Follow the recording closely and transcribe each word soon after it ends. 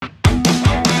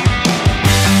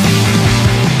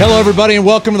Hello, everybody, and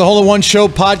welcome to the Hole in One Show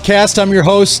podcast. I'm your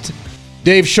host,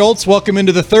 Dave Schultz. Welcome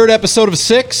into the third episode of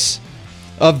six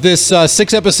of this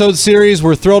six-episode series.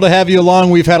 We're thrilled to have you along.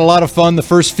 We've had a lot of fun the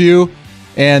first few,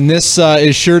 and this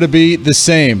is sure to be the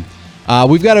same.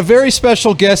 We've got a very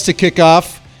special guest to kick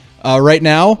off right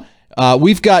now.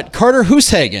 We've got Carter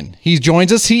Hooshagen. He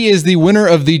joins us. He is the winner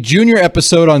of the junior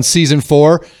episode on season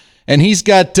 4, and he's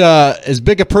got as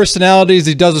big a personality as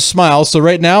he does a smile. So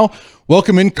right now,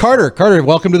 welcome in Carter. Carter,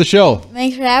 welcome to the show.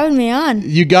 Thanks for having me on.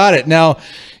 You got it. Now,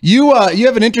 you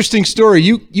have an interesting story.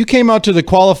 You came out to the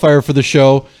qualifier for the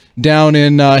show down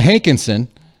in Hankinson,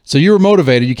 so you were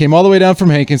motivated. You came all the way down from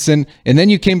Hankinson, and then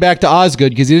you came back to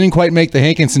Osgood because you didn't quite make the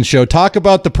Hankinson show. Talk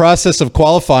about the process of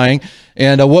qualifying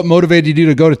and what motivated you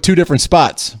to go to two different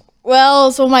spots.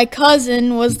 Well, so my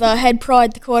cousin was the head pro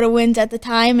at Dakota Winds at the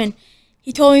time, and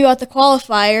he told me about the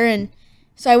qualifier, and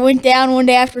so I went down one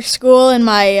day after school, and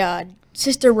my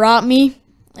sister brought me,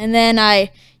 and then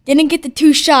I didn't get the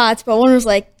two shots, but one was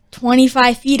like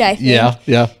 25 feet, I think.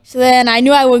 Yeah. So then I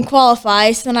knew I wouldn't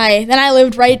qualify, so then I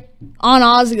lived right on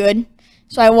Osgood,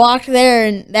 so I walked there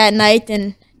and that night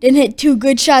and didn't hit two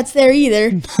good shots there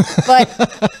either. But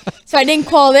so I didn't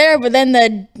qual there, but then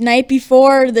the day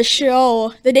before the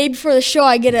show,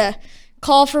 I get a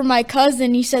call from my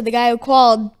cousin. He said the guy who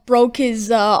qualified broke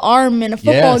his arm in a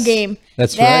football game.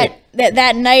 That's right.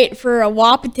 That night for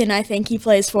Wahpeton, I think he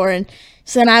plays for, and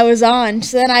so then I was on.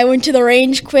 So then I went to the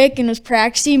range quick and was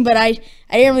practicing, but I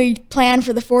didn't really plan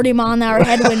for the 40-mile-an-hour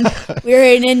headwind we were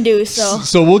heading into.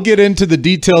 So we'll get into the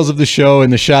details of the show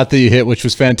and the shot that you hit, which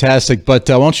was fantastic. But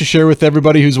why don't you share with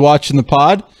everybody who's watching the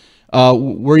pod,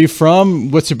 where are you from,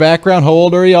 what's your background, how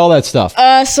old are you, all that stuff?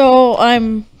 So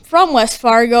I'm from West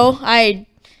Fargo. I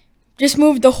just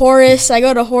moved to Horace. I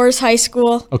go to Horace High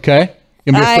School. Okay.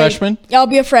 You gonna be a freshman? I'll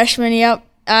be a freshman, yep.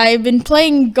 I've been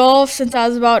playing golf since I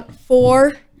was about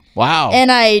 4. Wow.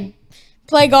 And I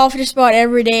play golf just about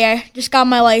every day. I just got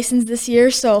my license this year,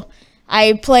 so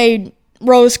I played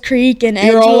Rose Creek and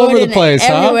Edgewood. You're all over the place,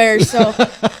 everywhere. Huh?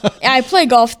 So I play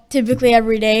golf typically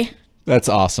every day. That's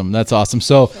awesome.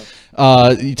 So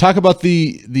you talk about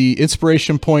the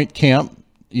Inspiration Point camp.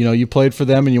 You know, you played for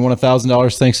them and you won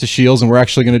 $1,000 thanks to Shields, and we're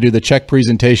actually going to do the check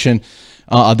presentation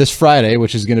this Friday,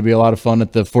 which is going to be a lot of fun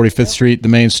at the 45th Street, the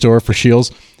main store for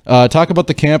Shields. Talk about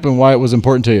the camp and why it was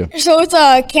important to you. So it's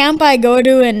a camp I go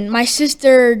to, and my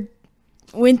sister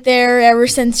went there ever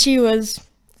since she was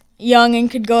young and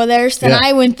could go there. So then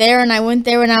I went there, and I went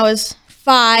there when I was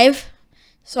 5.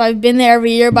 So I've been there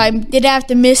every year, but I did have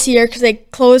to miss a year because they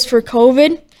closed for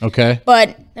COVID. Okay.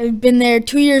 But I've been there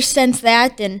 2 years since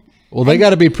that, and well, they got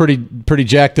to be pretty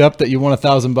jacked up that you won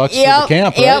 $1,000 for the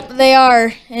camp, right? Yep, they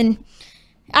are, and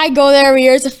I go there every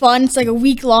year. It's fun. It's like a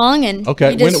week long, and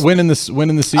okay. When in the season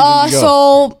did you go?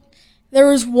 So there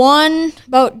was one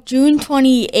about June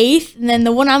 28th, and then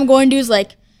the one I'm going to is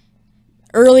like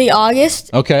early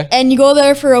August. Okay. And you go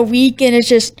there for a week, and it's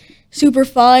just super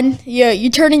fun. You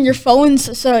turn in your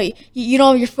phones, so you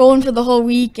don't have your phone for the whole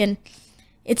week, and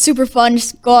it's super fun.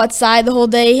 Just go outside the whole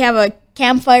day, have a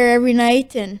campfire every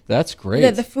night, and that's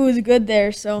great. The food's good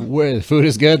there. So where the food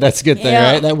is good, that's a good thing,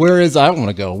 right? I want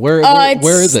to go. Where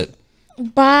is it? It's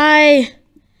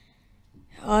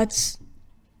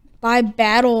by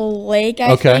Battle Lake,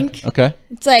 I think. Okay.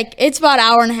 It's about an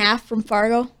hour and a half from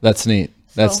Fargo. That's neat.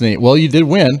 That's neat. Well, you did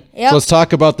win. Yep. So let's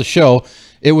talk about the show.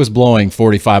 It was blowing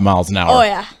 45 miles an hour. Oh,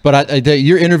 yeah. But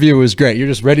your interview was great. You're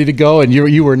just ready to go, and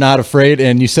you were not afraid.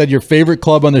 And you said your favorite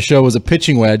club on the show was a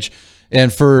pitching wedge.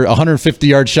 And for a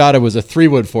 150-yard shot, it was a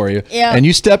 3-wood for you. Yeah. And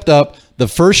you stepped up. The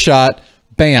first shot,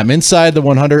 bam, inside the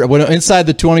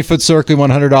 20-foot circle,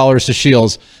 $100 to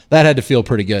Shields. That had to feel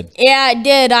pretty good. Yeah, it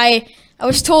did. I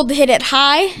was told to hit it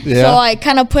high, so I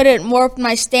kind of put it more up in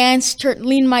my stance,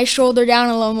 leaned my shoulder down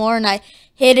a little more, and I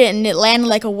hit it, and it landed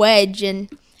like a wedge, and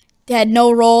it had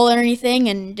no roll or anything,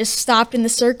 and just stopped in the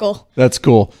circle. That's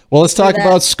cool. Well, let's talk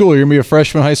about school. You're going to be a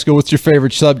freshman in high school. What's your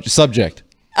favorite subject?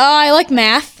 I like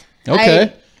math.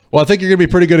 Okay. Well, I think you're going to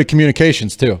be pretty good at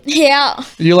communications, too. Yeah.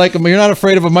 You're not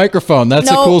afraid of a microphone. That's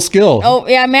a cool skill. Oh,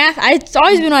 yeah, math. It's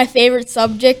always been my favorite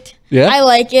subject. Yeah? I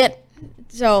like it.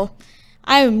 So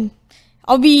I'll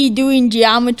be doing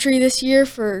geometry this year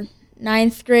for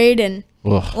 9th grade, and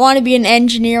I want to be an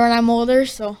engineer when I'm older.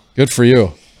 So good for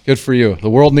you. Good for you. The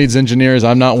world needs engineers.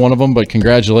 I'm not one of them, but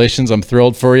congratulations. I'm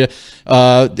thrilled for you.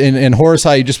 In Horace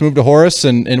High, you just moved to Horace,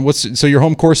 and so your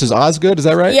home course is Osgood, is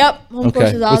that right? Yep. Home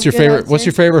course is Osgood. What's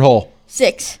your favorite hole?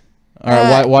 6. All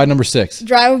right. Why number 6?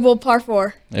 Drivable par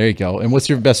 4. There you go. And what's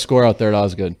your best score out there at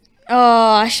Osgood?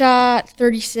 I shot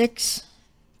 36.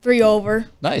 3 over.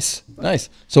 Nice.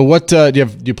 So what do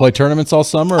you play tournaments all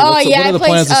summer? What are the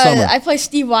plans this summer? I play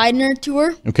Steve Widener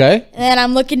Tour. Okay. And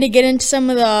I'm looking to get into some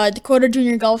of the Dakota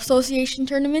Junior Golf Association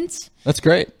tournaments. That's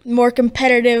great. More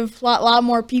competitive, lot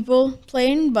more people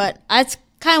playing, but that's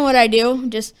kind of what I do.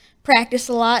 Just practice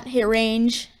a lot, hit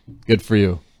range. Good for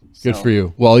you. For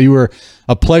you. Well, you were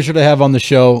a pleasure to have on the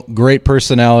show. Great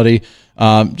personality.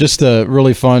 Just a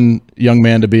really fun young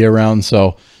man to be around.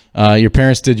 So your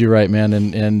parents did you right, man.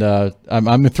 And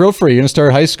I'm thrilled for you. You're going to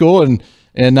start high school, and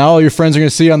now all your friends are going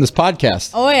to see you on this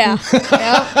podcast. Oh, yeah.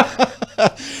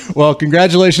 Yep. Well,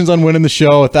 congratulations on winning the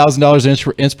show.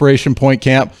 $1,000 Inspiration Point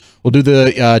Camp. We'll do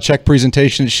the check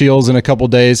presentation at Shields in a couple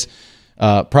days.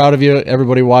 Proud of you.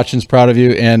 Everybody watching's proud of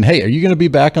you. And hey, are you going to be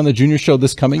back on the junior show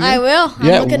this coming year? I will.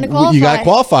 I'm looking to qualify. You got to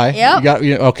qualify.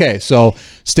 Yep. Okay, so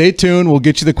stay tuned. We'll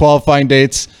get you the qualifying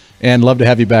dates, and love to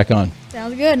have you back on.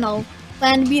 Sounds good, and I'll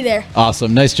plan to be there.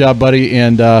 Awesome. Nice job, buddy,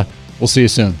 and we'll see you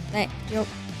soon. Thanks. Yep.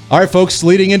 All right, folks,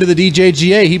 leading into the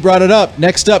DJGA, he brought it up.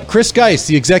 Next up, Chris Geist,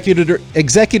 the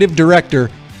executive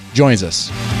director, joins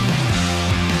us.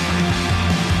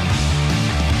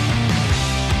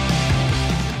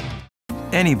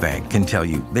 Any bank can tell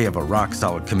you they have a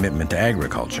rock-solid commitment to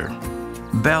agriculture.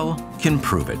 Bell can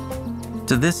prove it.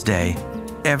 To this day,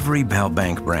 every Bell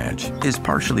Bank branch is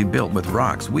partially built with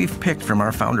rocks we've picked from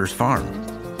our founder's farm.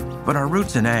 But our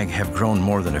roots in ag have grown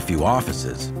more than a few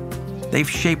offices. They've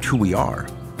shaped who we are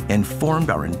and formed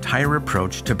our entire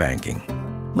approach to banking.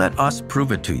 Let us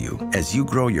prove it to you as you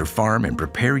grow your farm and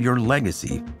prepare your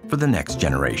legacy for the next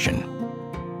generation.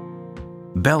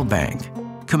 Bell Bank,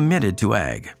 committed to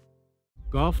ag.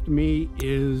 Golf to me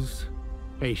is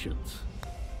patience.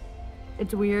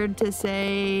 It's weird to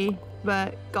say,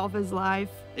 but golf is life.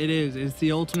 It is. It's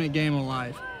the ultimate game of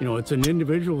life. You know, it's an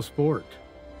individual sport.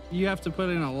 You have to put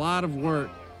in a lot of work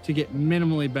to get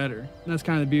minimally better. And that's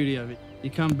kind of the beauty of it. You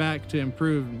come back to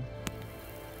improve.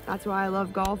 That's why I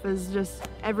love golf, is just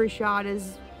every shot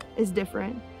is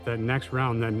different. That next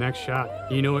round, that next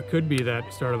shot, you know, it could be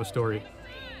that start of a story.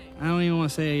 I don't even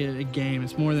want to say a game.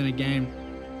 It's more than a game.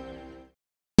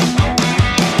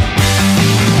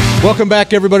 Welcome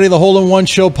back, everybody, to the Hole in One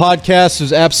Show podcast. It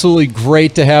was absolutely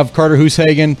great to have Carter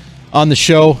Hooshagen on the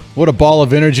show. What a ball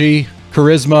of energy,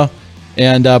 charisma,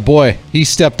 and boy, he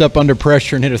stepped up under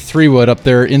pressure and hit a 3-wood up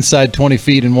there inside 20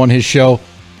 feet and won his show.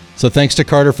 So thanks to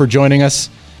Carter for joining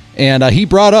us. And he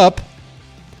brought up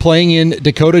playing in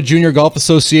Dakota Junior Golf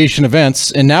Association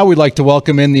events, and now we'd like to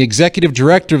welcome in the executive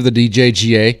director of the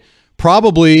DJGA,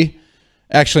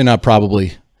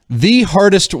 the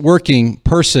hardest working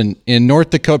person in North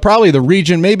Dakota, probably the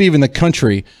region, maybe even the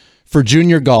country, for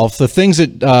junior golf. The things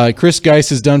that Chris Geist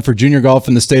has done for junior golf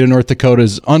in the state of North Dakota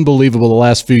is unbelievable the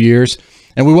last few years.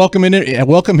 And we welcome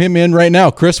him in right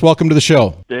now. Chris, welcome to the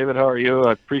show. David, how are you?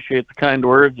 I appreciate the kind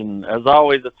words, and as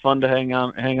always, it's fun to hang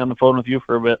on the phone with you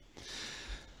for a bit.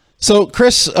 So,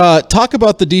 Chris, talk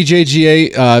about the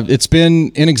DJGA. It's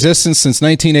been in existence since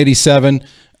 1987.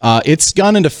 It's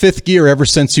gone into 5th gear ever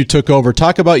since you took over.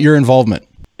 Talk about your involvement.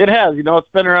 It has. You know, it's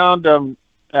been around.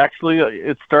 Actually,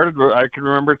 it started. I can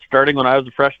remember it starting when I was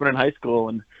a freshman in high school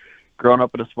and growing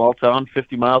up in a small town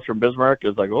 50 miles from Bismarck. It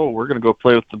was like, oh, we're going to go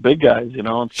play with the big guys, you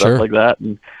know, and stuff like that.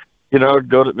 And, you know,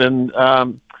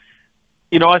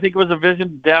 I think it was a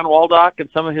vision, Dan Waldock and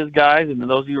some of his guys. And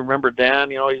those of you who remember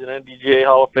Dan, you know, he's an NDGA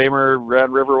Hall of Famer,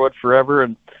 ran Riverwood forever.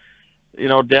 And, you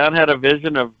know, Dan had a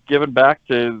vision of giving back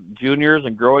to juniors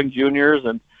and growing juniors.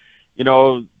 And, you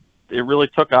know, it really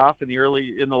took off in the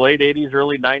late 80s,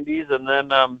 early 90s. And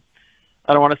then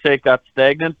I don't want to say it got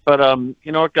stagnant, but,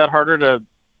 you know, it got harder to,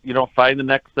 you know, find the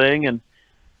next thing. And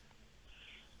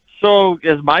so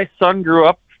as my son grew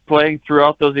up playing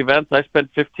throughout those events, I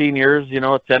spent 15 years, you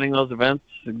know, attending those events.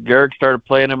 Garrick started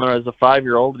playing him as a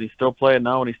 5-year-old, and he's still playing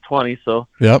now when he's 20. So,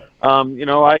 you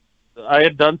know, I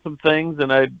had done some things,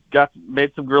 and I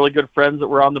made some really good friends that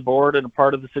were on the board and a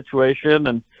part of the situation.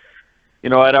 And, you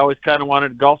know, I'd always kind of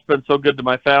wanted, golf's been so good to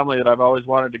my family that I've always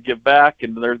wanted to give back.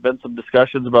 And there's been some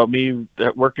discussions about me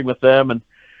working with them. And,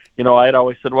 you know, I had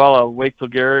always said, well, I'll wait till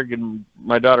Garrick and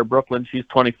my daughter Brooklyn, she's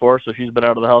 24, so she's been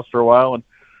out of the house for a while, and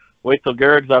wait till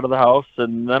Garrick's out of the house,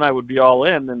 and then I would be all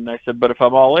in. And I said, but if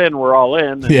I'm all in, we're all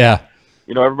in. And,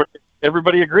 you know,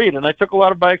 everybody agreed. And I took a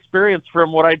lot of my experience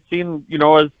from what I'd seen, you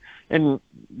know, and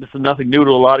this is nothing new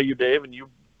to a lot of you, Dave, and you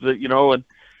know,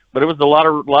 but it was a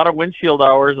lot of windshield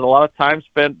hours and a lot of time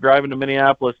spent driving to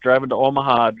Minneapolis, driving to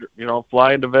Omaha, you know,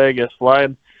 flying to Vegas,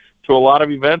 flying to a lot of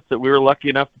events that we were lucky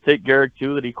enough to take Garrick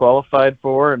to that he qualified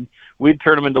for, and we'd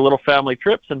turn them into little family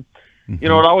trips. And, you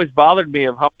know, it always bothered me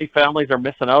of how many families are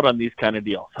missing out on these kind of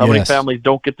deals, how many families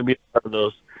don't get to be a part of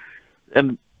those.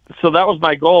 And so that was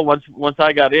my goal once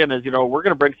I got in is, we're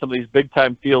going to bring some of these big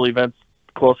time field events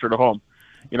closer to home.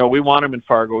 We want them in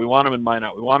Fargo. We want them in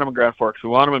Minot. We want them in Grand Forks. We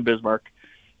want them in Bismarck.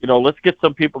 Let's get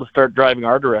some people to start driving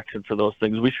our direction for those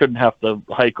things. We shouldn't have to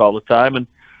hike all the time. And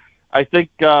I think,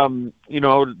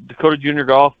 Dakota Junior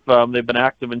Golf, they've been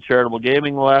active in charitable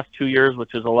gaming the last 2 years,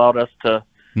 which has allowed us to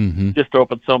just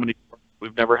open so many doors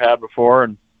we've never had before.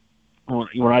 And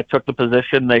when I took the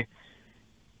position,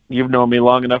 you've known me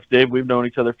long enough, Dave. We've known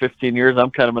each other 15 years.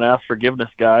 I'm kind of an ask forgiveness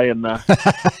guy. And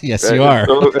yes, you are.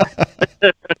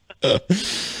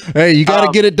 Hey, you got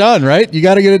to get it done, right? You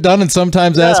got to get it done. And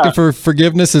sometimes asking for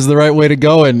forgiveness is the right way to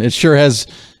go. And it sure has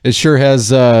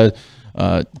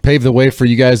paved the way for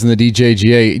you guys in the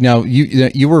DJGA. Now,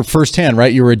 you were firsthand,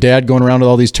 right? You were a dad going around to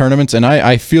all these tournaments, and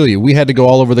I feel you. We had to go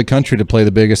all over the country to play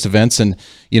the biggest events and,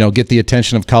 get the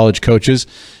attention of college coaches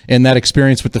and that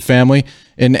experience with the family.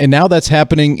 And now that's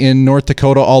happening in North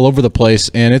Dakota all over the place,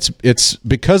 and it's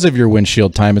because of your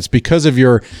windshield time. It's because of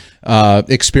your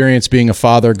experience being a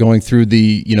father going through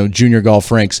the, junior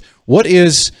golf ranks. What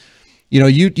is...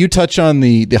 you touch on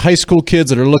the high school kids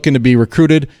that are looking to be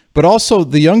recruited, but also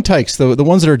the young tykes, the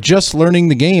ones that are just learning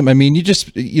the game. I mean,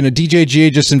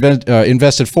 DJGA just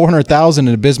invested $400,000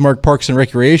 into Bismarck Parks and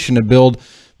Recreation to build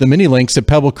the mini links at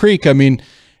Pebble Creek. I mean,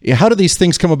 how do these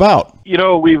things come about?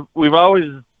 We've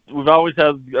always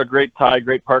had a great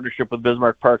partnership with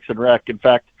Bismarck Parks and Rec. In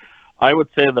fact, I would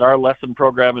say that our lesson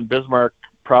program in Bismarck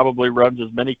probably runs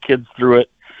as many kids through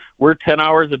it. We're 10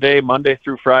 hours a day, Monday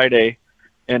through Friday.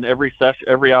 And every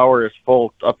hour is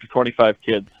full, up to 25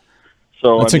 kids.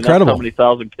 So that's incredible. That's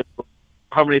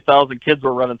how many thousand kids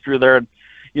we're running through there. And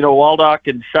Waldock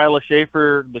and Shyla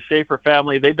Schaefer, the Schaefer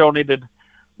family, they donated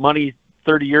money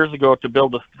 30 years ago to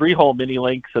build a 3-hole mini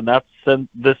links, and that's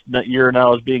this year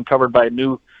now is being covered by a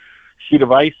new sheet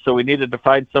of ice. So we needed to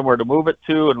find somewhere to move it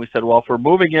to, and we said, well, if we're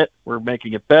moving it, we're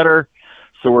making it better.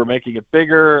 So we're making it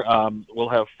bigger. We'll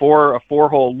have a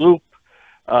 4-hole loop.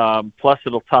 Plus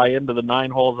it'll tie into the 9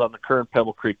 holes on the current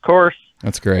Pebble Creek course.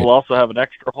 That's great. We'll also have an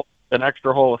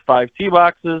extra hole with 5 tee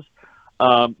boxes.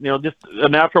 Just a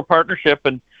natural partnership.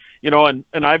 And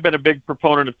I've been a big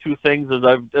proponent of 2 things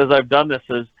as I've done this.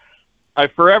 Is I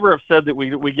forever have said that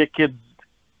we get kids,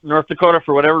 North Dakota,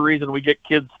 for whatever reason, we get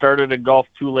kids started in golf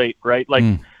too late, right? Like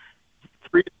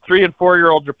 3 and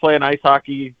 4-year-olds are playing ice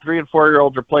hockey. 3 and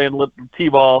 4-year-olds are playing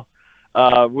t-ball.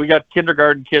 We got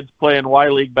kindergarten kids playing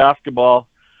Y-League basketball.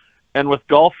 And with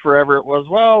golf forever, it was,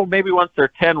 well, maybe once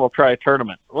they're 10, we'll try a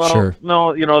tournament. Well, sure.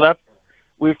 No,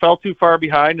 we fell too far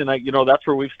behind, and that's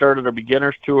where we've started our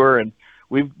beginners tour. And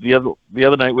the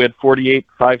other night we had 48,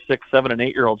 5, 6, 7, and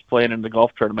 8-year-olds playing in the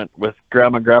golf tournament with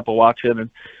Grandma and Grandpa watching, and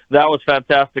that was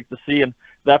fantastic to see. And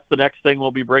that's the next thing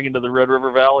we'll be bringing to the Red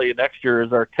River Valley next year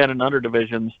is our 10 and under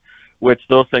divisions, which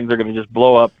those things are going to just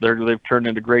blow up. They've turned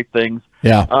into great things.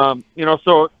 Yeah.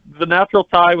 So the natural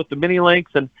tie with the mini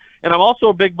links, and I'm also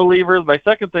a big believer. My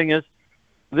second thing is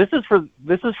this is for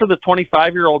the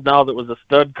 25-year-old now that was a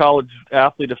stud college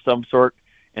athlete of some sort,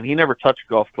 and he never touched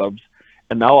golf clubs,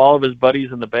 and now all of his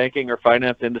buddies in the banking or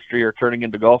finance industry are turning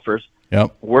into golfers.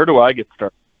 Yep. Where do I get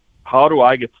started? How do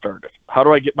I get started? How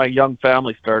do I get my young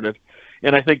family started?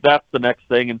 And I think that's the next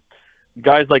thing. And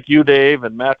guys like you, Dave,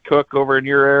 and Matt Cook over in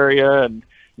your area, and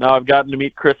now I've gotten to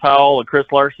meet Chris Howell and Chris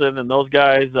Larson and those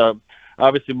guys,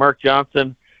 obviously Mark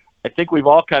Johnson. I think we've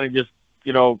all kind of just,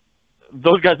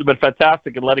 those guys have been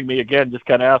fantastic in letting me, again, just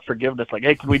kind of ask forgiveness. Like,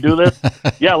 hey, can we do this?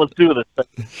 Yeah, let's do this.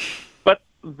 But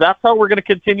that's how we're going to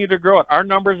continue to grow it. Our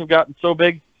numbers have gotten so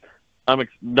big.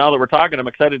 Now that we're talking, I'm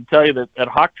excited to tell you that at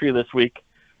Hawk Tree this week,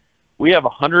 we have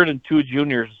 102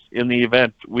 juniors in the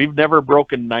event. We've never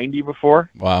broken 90 before.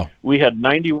 Wow. We had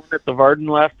 91 at the Varden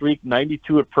last week,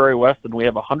 92 at Prairie West, and we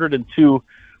have 102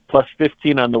 plus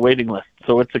 15 on the waiting list.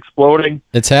 So it's exploding.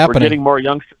 It's happening. We're getting more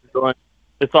youngsters going.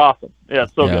 It's awesome. Yeah,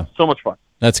 it's so good. So much fun.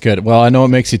 That's good. Well, I know it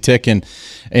makes you tick, and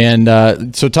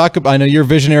so talk about. I know you're a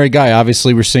visionary guy.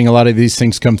 Obviously, we're seeing a lot of these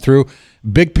things come through.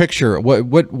 Big picture.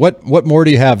 What more do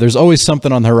you have? There's always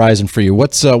something on the horizon for you.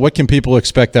 What can people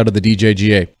expect out of the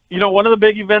DJGA? One of the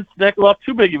big events next. Well,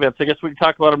 2 big events. I guess we can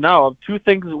talk about them now. 2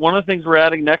 things. One of the things we're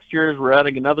adding next year is we're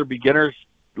adding another beginners,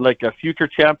 like a future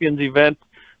champions event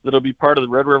that'll be part of the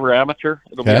Red River Amateur.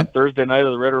 It'll be on Thursday night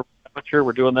of the Red River Amateur.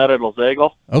 We're doing that at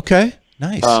Ozagle. Okay,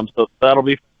 nice. So that'll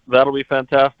be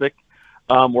fantastic.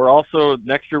 We're also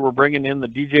next year we're bringing in the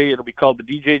DJ. It'll be called the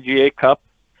DJGA Cup,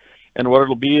 and what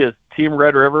it'll be is Team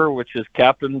Red River, which is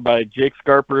captained by Jake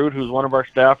Scarperud, who's one of our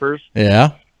staffers.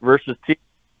 Yeah. Versus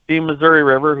Team Missouri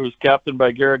River, who's captained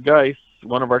by Garrett Geis,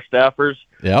 one of our staffers.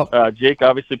 Yep. Jake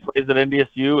obviously plays at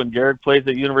NDSU, and Garrett plays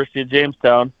at University of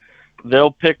Jamestown.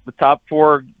 They'll pick the top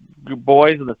 4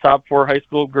 boys and the top 4 high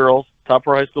school girls, top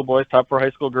 4 high school boys, top 4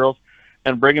 high school girls,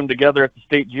 and bring them together at the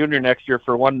state junior next year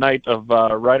for one night of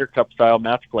Ryder Cup style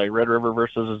match play, Red River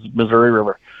versus Missouri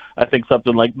River. I think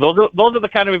something like those are the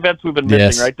kind of events we've been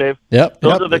missing, right, Dave? Yep.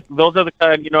 Those are the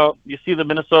kind, you see the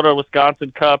Minnesota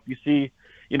Wisconsin Cup, you see,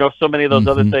 so many of those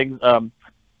other things.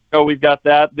 We've got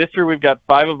that. This year we've got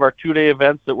 5 of our 2-day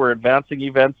events that we're advancing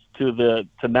events to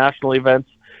national events.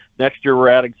 Next year we're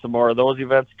adding some more of those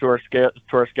events to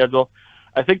our schedule.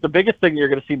 I think the biggest thing you're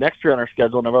going to see next year on our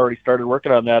schedule, and I've already started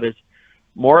working on that, is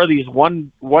more of these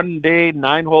one day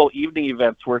 9-hole evening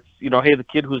events where it's, hey, the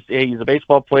kid he's a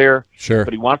baseball player, sure,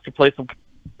 but he wants to play some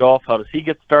golf. How does he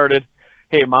get started?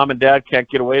 Hey, mom and dad can't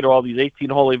get away to all these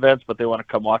 18-hole events, but they want to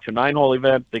come watch a 9-hole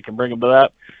event. They can bring them to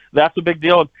that. That's a big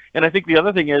deal. And I think the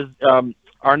other thing is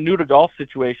our new to golf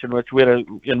situation, which we had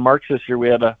in March this year. We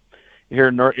had here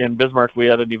in Bismarck, we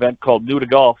had an event called New to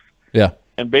Golf. Yeah.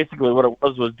 And basically what it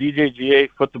was DJGA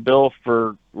foot the bill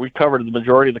we covered the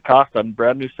majority of the cost on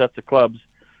brand new sets of clubs.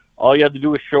 All you had to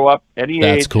do was show up any age.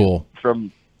 That's cool.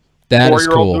 From that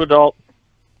 4-year-old to adult.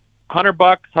 $100,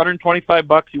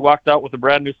 $125. You walked out with a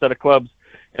brand new set of clubs,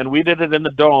 and we did it in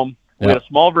the Dome. We had a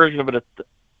small version of it at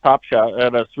Top Shot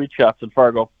at Sweet Shots in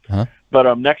Fargo. Uh-huh.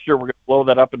 But next year we're going to blow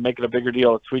that up and make it a bigger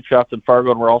deal at Sweet Shots in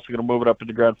Fargo, and we're also going to move it up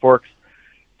into Grand Forks.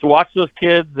 To watch those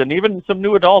kids and even some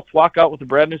new adults walk out with a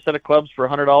brand new set of clubs for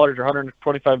 $100 or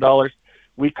 $125.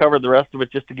 We covered the rest of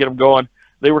it just to get them going.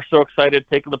 They were so excited,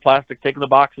 taking the plastic, taking the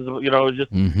boxes. It was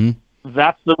just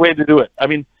that's the way to do it. I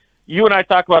mean, you and I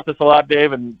talk about this a lot,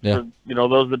 Dave, and for,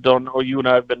 those that don't know, you and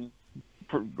I have been,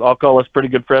 I'll call us pretty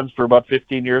good friends for about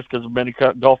 15 years because of many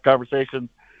golf conversations.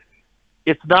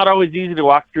 It's not always easy to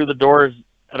walk through the doors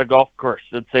at a golf course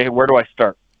and say, where do I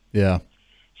start? Yeah.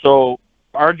 So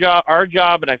our job,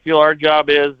 and I feel our job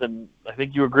is, and I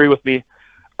think you agree with me,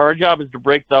 our job is to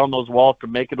break down those walls to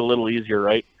make it a little easier,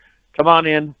 right? Come on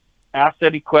in, ask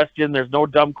any question. There's no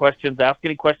dumb questions. Ask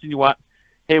any question you want.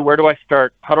 Hey, where do I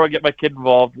start? How do I get my kid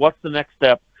involved? What's the next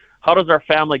step? How does our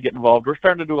family get involved? We're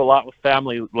starting to do a lot with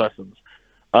family lessons.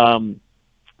 On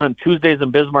Tuesdays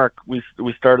in Bismarck, we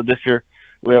started this year.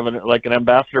 We have an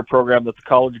ambassador program that the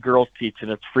college girls teach, and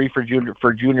it's free for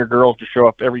junior girls to show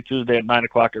up every Tuesday at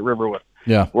 9:00 at Riverwood.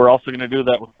 Yeah, we're also going to do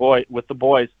that with the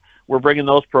boys. We're bringing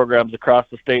those programs across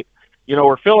the state.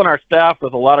 We're filling our staff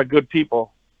with a lot of good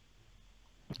people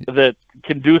that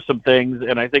can do some things,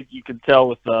 and I think you can tell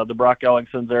with the Brock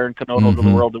Ellingsons, Aaron Canotos of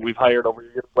the world that we've hired over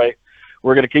years.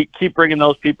 We're going to keep bringing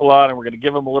those people on, and we're going to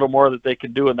give them a little more that they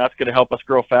can do, and that's going to help us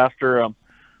grow faster.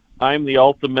 I'm the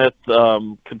ultimate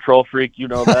control freak. You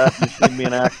know that. You've seen me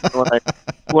in action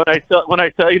when I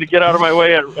tell you to get out of my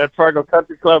way at Fargo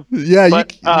Country Club. Yeah,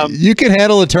 but, you can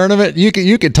handle a tournament. You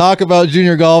can talk about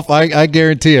junior golf. I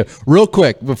guarantee you. Real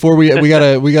quick before we got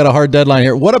a hard deadline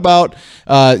here. What about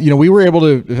we were able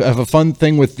to have a fun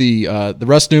thing with the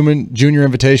Russ Newman Junior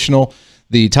Invitational.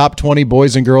 The top 20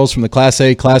 boys and girls from the Class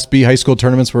A, Class B high school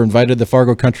tournaments were invited to the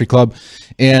Fargo Country Club,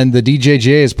 and the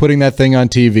DJGA is putting that thing on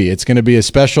TV. It's going to be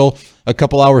a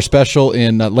couple-hour special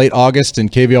in late August, and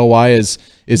KVLY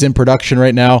is in production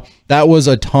right now. That was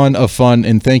a ton of fun,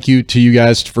 and thank you to you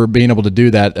guys for being able to do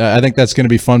that. I think that's going to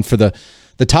be fun for the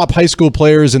top high school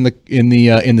players in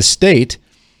the state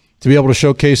to be able to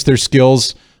showcase their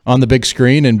skills on the big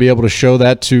screen and be able to show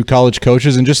that to college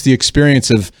coaches and just the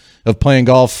experience of playing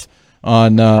golf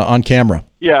on camera.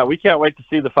 Yeah, we can't wait to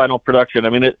see the final production. I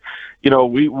mean,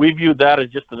 we viewed that as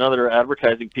just another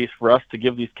advertising piece for us to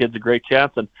give these kids a great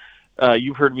chance. And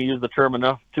you've heard me use the term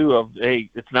enough too of, hey,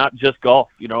 it's not just golf.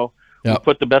 Yep. We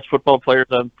put the best football players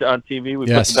on TV. We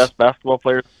put the best basketball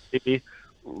players on TV.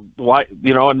 Why,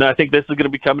 and I think this is going to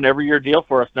become an every year deal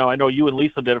for us now. I know you and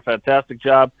Lisa did a fantastic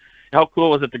job. How cool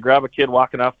was it to grab a kid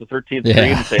walking off the 13th green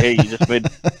and say, hey, you just made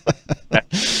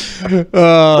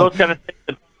those kind of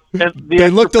things. They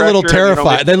looked a little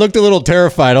terrified. They looked a little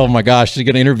terrified. Oh my gosh, she's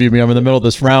going to interview me. I'm in the middle of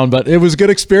this round, but it was a good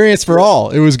experience for all.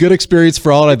 And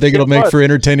I think it'll make for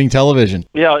entertaining television.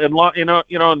 Yeah, and one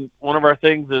of our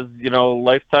things is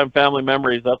lifetime family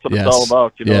memories. That's what it's all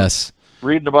about. Yes.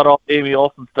 Reading about all Amy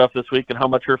Olsen stuff this week and how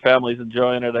much her family's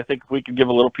enjoying it. I think if we can give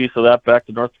a little piece of that back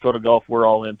to North Dakota golf, we're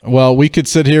all in. Well, we could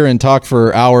sit here and talk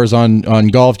for hours on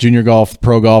golf, junior golf,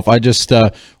 pro golf.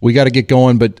 We got to get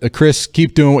going, but Chris,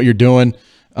 keep doing what you're doing.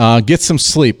 Get some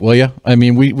sleep, will you? I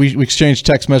mean, we exchange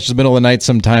text messages in the middle of the night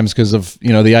sometimes because of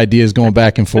the ideas going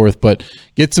back and forth. But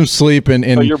get some sleep and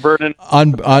you're burning.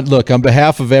 On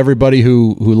behalf of everybody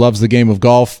who loves the game of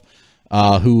golf,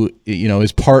 who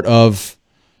is part of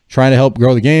trying to help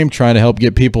grow the game, trying to help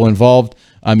get people involved.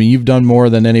 I mean, you've done more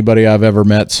than anybody I've ever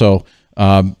met. So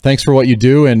Thanks for what you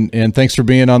do, and thanks for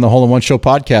being on the Hole in One Show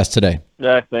podcast today.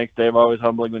 Yeah, thanks, Dave. Always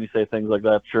humbling when you say things like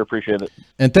that. Sure appreciate it.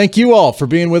 And thank you all for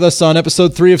being with us on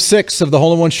episode 3 of 6 of the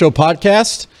Hole in One Show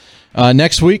podcast.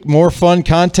 Next week, more fun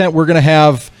content. We're going to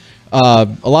have a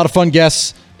lot of fun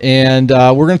guests, and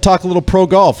we're going to talk a little pro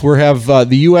golf. We'll have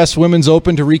the U.S. Women's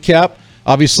Open to recap.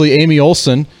 Obviously, Amy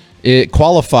Olson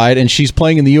qualified, and she's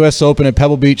playing in the U.S. Open at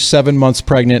Pebble Beach, 7 months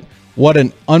pregnant. What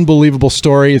an unbelievable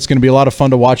story. It's going to be a lot of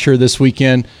fun to watch her this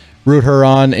weekend, root her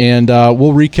on, and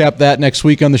we'll recap that next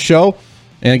week on the show.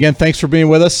 And again, thanks for being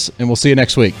with us, and we'll see you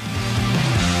next week.